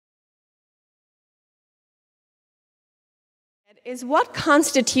Is what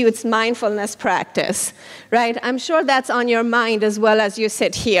constitutes mindfulness practice, right? I'm sure that's on your mind as well as you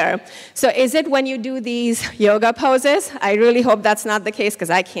sit here. So is it when you do these yoga poses? I really hope that's not the case because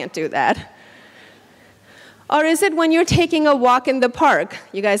I can't do that. Or is it when you're taking a walk in the park?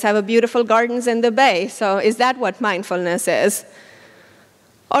 You guys have a beautiful gardens in the bay, so is that what mindfulness is?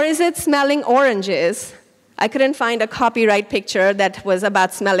 Or is it smelling oranges? I couldn't find a copyright picture that was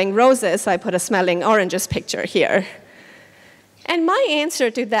about smelling roses, so I put a smelling oranges picture here. And my answer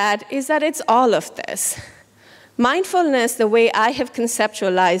to that is that it's all of this. Mindfulness, the way I have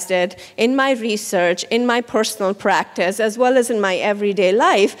conceptualized it in my research, in my personal practice, as well as in my everyday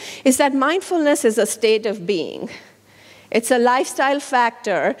life, is that mindfulness is a state of being. It's a lifestyle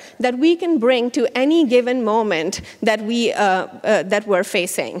factor that we can bring to any given moment that we're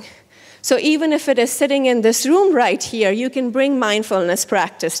facing. So even if it is sitting in this room right here, you can bring mindfulness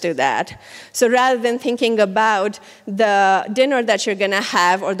practice to that. So rather than thinking about the dinner that you're going to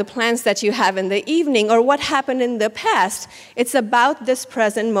have or the plans that you have in the evening or what happened in the past, it's about this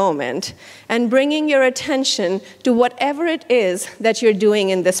present moment and bringing your attention to whatever it is that you're doing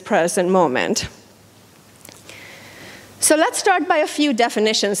in this present moment. So let's start by a few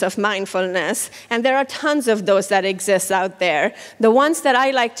definitions of mindfulness, and there are tons of those that exist out there. The ones that I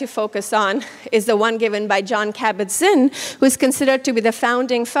like to focus on is the one given by Jon Kabat-Zinn, who is considered to be the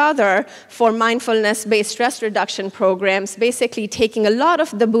founding father for mindfulness-based stress reduction programs, basically taking a lot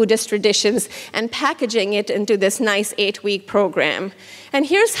of the Buddhist traditions and packaging it into this nice 8-week program. And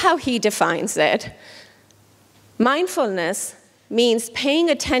here's how he defines it. Mindfulness means paying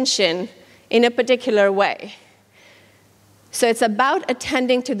attention in a particular way. So it's about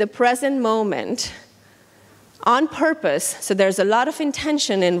attending to the present moment on purpose, so there's a lot of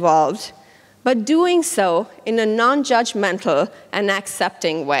intention involved, but doing so in a non-judgmental and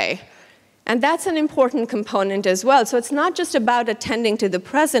accepting way. And that's an important component as well. So it's not just about attending to the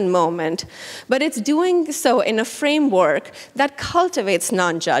present moment, but it's doing so in a framework that cultivates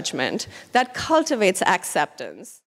non-judgment, that cultivates acceptance.